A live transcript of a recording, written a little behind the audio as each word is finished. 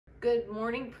Good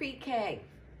morning, Pre-K.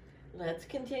 Let's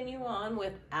continue on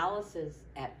with Alice's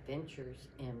Adventures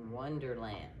in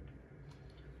Wonderland.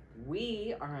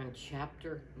 We are on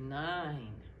chapter 9.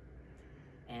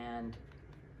 And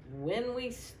when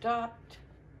we stopped,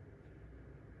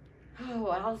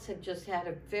 Alice had just had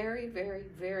a very, very,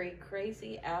 very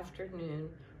crazy afternoon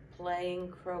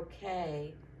playing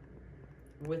croquet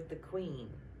with the Queen.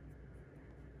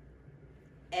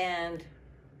 And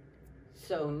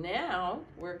so now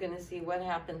we're going to see what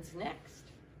happens next.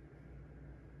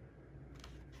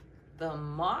 The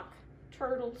mock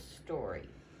turtle story.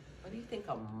 What do you think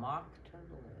a mock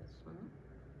turtle is?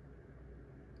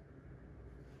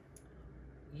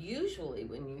 Usually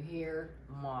when you hear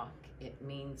mock, it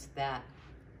means that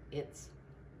it's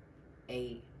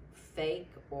a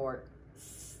fake or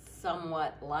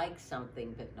somewhat like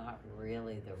something, but not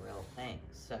really the real thing.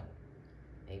 So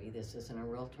maybe this isn't a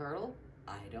real turtle.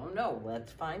 I don't know.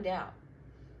 Let's find out.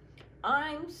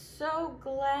 "I'm so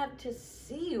glad to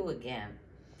see you again,"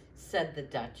 said the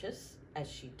Duchess as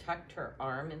she tucked her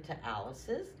arm into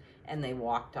Alice's and they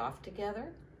walked off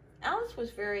together. Alice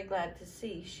was very glad to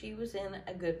see she was in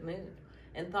a good mood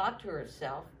and thought to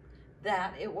herself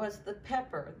that it was the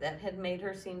pepper that had made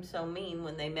her seem so mean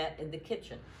when they met in the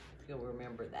kitchen. If you'll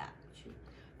remember that.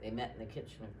 They met in the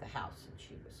kitchen of the house and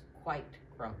she was quite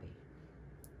grumpy.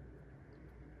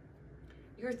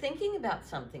 "You're thinking about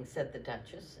something," said the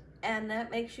Duchess, "and that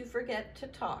makes you forget to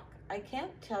talk. I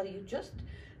can't tell you just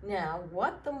now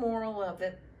what the moral of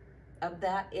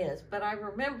that is, but I'll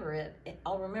remember it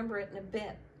in a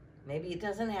bit." "Maybe it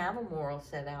doesn't have a moral,"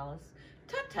 said Alice.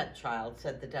 "Tut, tut, child,"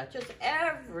 said the Duchess.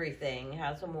 "Everything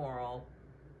has a moral."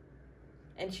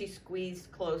 And she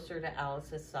squeezed closer to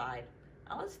Alice's side.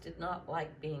 Alice did not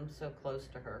like being so close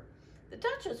to her. The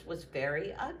Duchess was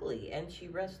very ugly, and she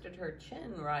rested her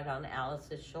chin right on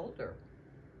Alice's shoulder.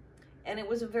 And it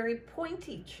was a very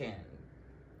pointy chin.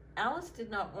 Alice did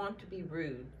not want to be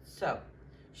rude, so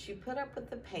she put up with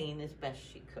the pain as best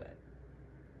she could.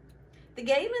 "The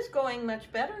game is going much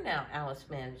better now," Alice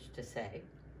managed to say.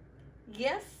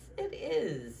 "Yes, it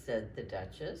is," said the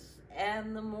Duchess,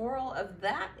 "and the moral of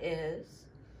that is,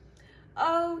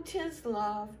 oh, 'tis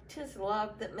love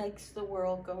that makes the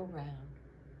world go round."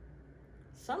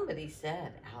 "Somebody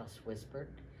said," Alice whispered,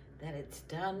 "that it's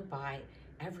done by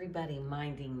everybody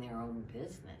minding their own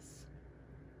business."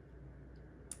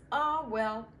 "Ah,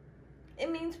 well,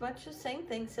 it means much the same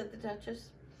thing," said the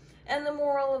Duchess. "And the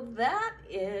moral of that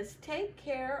is, take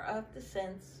care of the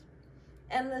sense,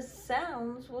 and the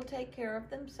sounds will take care of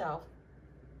themselves."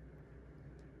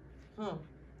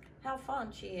 How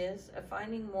fond she is of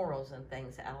finding morals in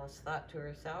things, Alice thought to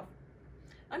herself.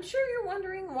 "I'm sure you're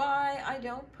wondering why I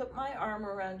don't put my arm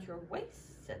around your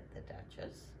waist," said the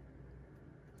Duchess.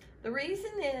 "The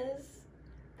reason is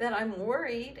that I'm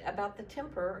worried about the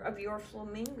temper of your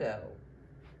flamingo."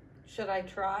 "Should I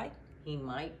try?" "He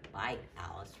might bite,"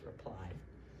 Alice replied.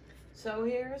 So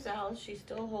here's Alice. She's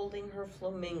still holding her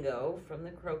flamingo from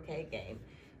the croquet game.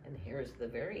 And here's the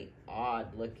very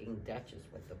odd-looking Duchess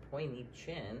with the pointy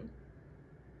chin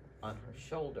on her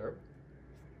shoulder.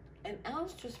 And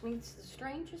Alice just meets the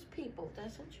strangest people,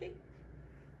 doesn't she?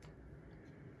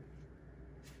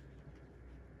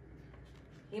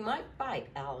 "He might bite,"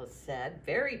 Alice said.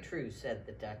 "Very true," said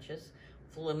the Duchess.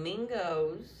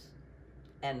 "Flamingos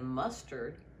and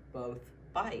mustard both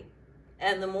bite.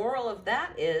 And the moral of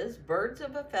that is, birds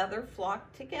of a feather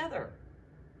flock together."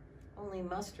 "Only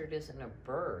mustard isn't a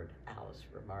bird," Alice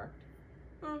remarked.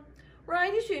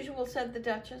 "Right as usual," said the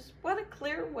Duchess. "What a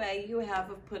clear way you have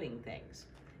of putting things.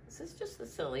 This is just the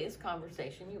silliest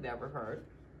conversation you've ever heard."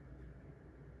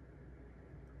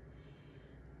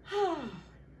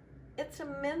 "It's a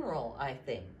mineral, I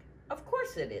think." "Of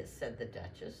course it is," said the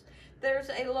Duchess. "There's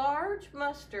a large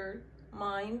mustard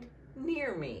mine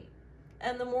near me.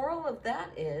 And the moral of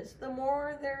that is, the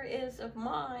more there is of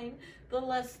mine, the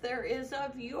less there is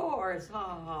of yours.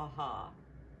 Ha, ha, ha."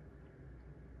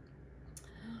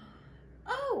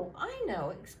 "Oh, I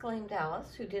know," exclaimed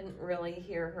Alice, who didn't really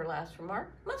hear her last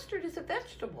remark. "Mustard is a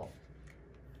vegetable."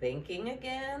 "Thinking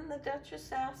again?" the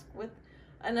Duchess asked, with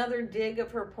another dig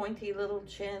of her pointy little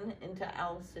chin into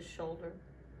Alice's shoulder.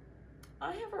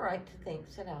 "I have a right to think,"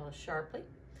 said Alice sharply,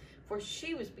 for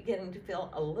she was beginning to feel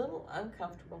a little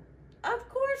uncomfortable. "Of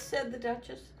course," said the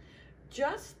Duchess.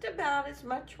 "Just about as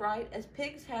much right as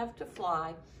pigs have to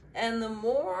fly, and the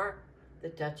more—" The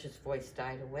Duchess' voice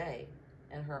died away,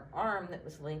 and her arm that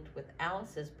was linked with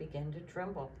Alice's began to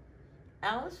tremble.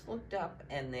 Alice looked up,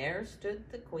 and there stood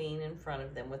the Queen in front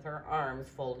of them with her arms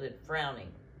folded,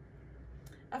 frowning.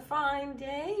 "A fine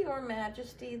day, Your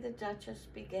Majesty," the Duchess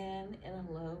began in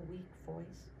a low, weak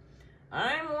voice.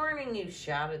 "I'm worn telling you,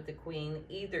 shouted the queen.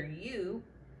 Either you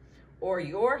or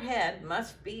your head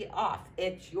must be off.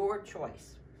 It's your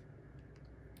choice.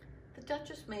 The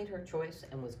Duchess made her choice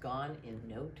and was gone in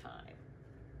no time.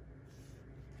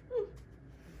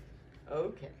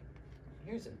 Okay,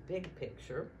 here's a big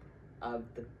picture of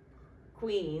the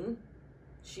queen.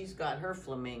 She's got her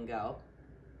flamingo,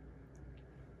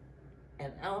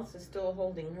 and Alice is still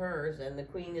holding hers, and the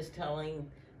queen is telling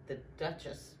the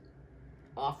Duchess,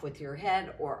 off with your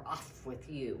head or off with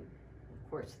you.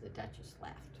 Of course, the Duchess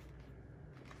laughed.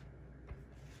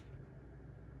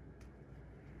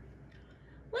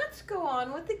 Let's go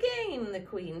on with the game, the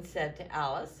queen said to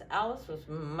Alice. Alice was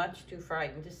much too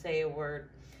frightened to say a word,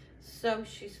 so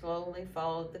she slowly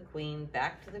followed the queen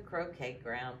back to the croquet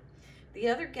ground. The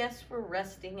other guests were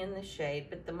resting in the shade,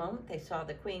 but the moment they saw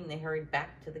the queen, they hurried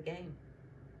back to the game.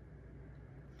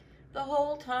 The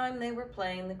whole time they were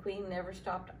playing, the queen never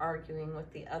stopped arguing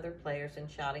with the other players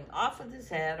and shouting, off with his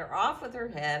head or off with her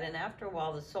head, and after a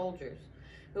while the soldiers,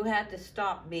 who had to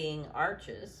stop being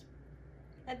arches,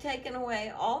 had taken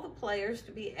away all the players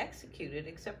to be executed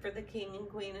except for the king and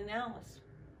queen and Alice.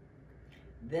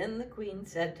 Then the queen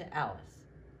said to Alice,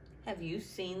 have you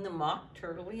seen the mock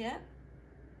turtle yet?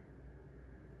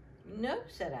 No,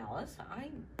 said Alice.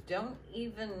 I don't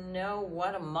even know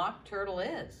what a mock turtle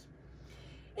is.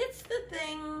 It's the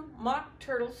thing mock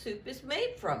turtle soup is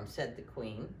made from, said the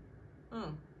queen.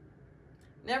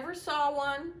 Never saw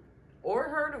one or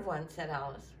heard of one, said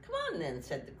Alice. Come on then,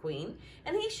 said the queen,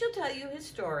 and he shall tell you his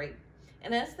story.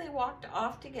 And as they walked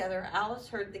off together, Alice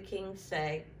heard the king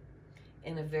say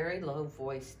in a very low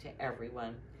voice to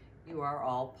everyone, you are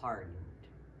all pardoned.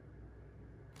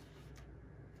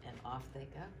 And off they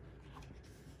go.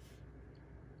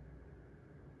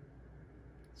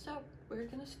 So we're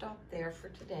going to stop there for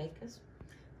today because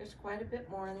there's quite a bit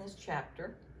more in this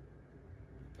chapter.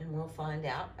 And we'll find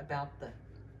out about the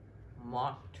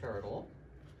mock turtle.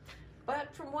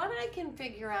 But from what I can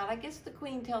figure out, I guess the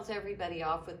queen tells everybody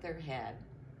off with their head,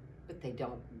 but they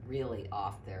don't really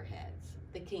off their heads.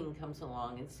 The king comes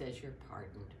along and says, you're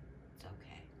pardoned. It's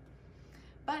okay.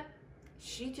 But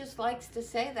she just likes to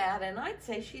say that, and I'd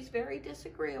say she's very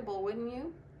disagreeable, wouldn't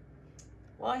you?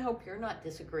 Well, I hope you're not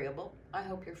disagreeable. I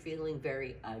hope you're feeling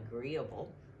very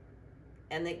agreeable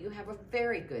and that you have a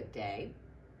very good day,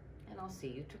 and I'll see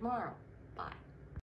you tomorrow. Bye.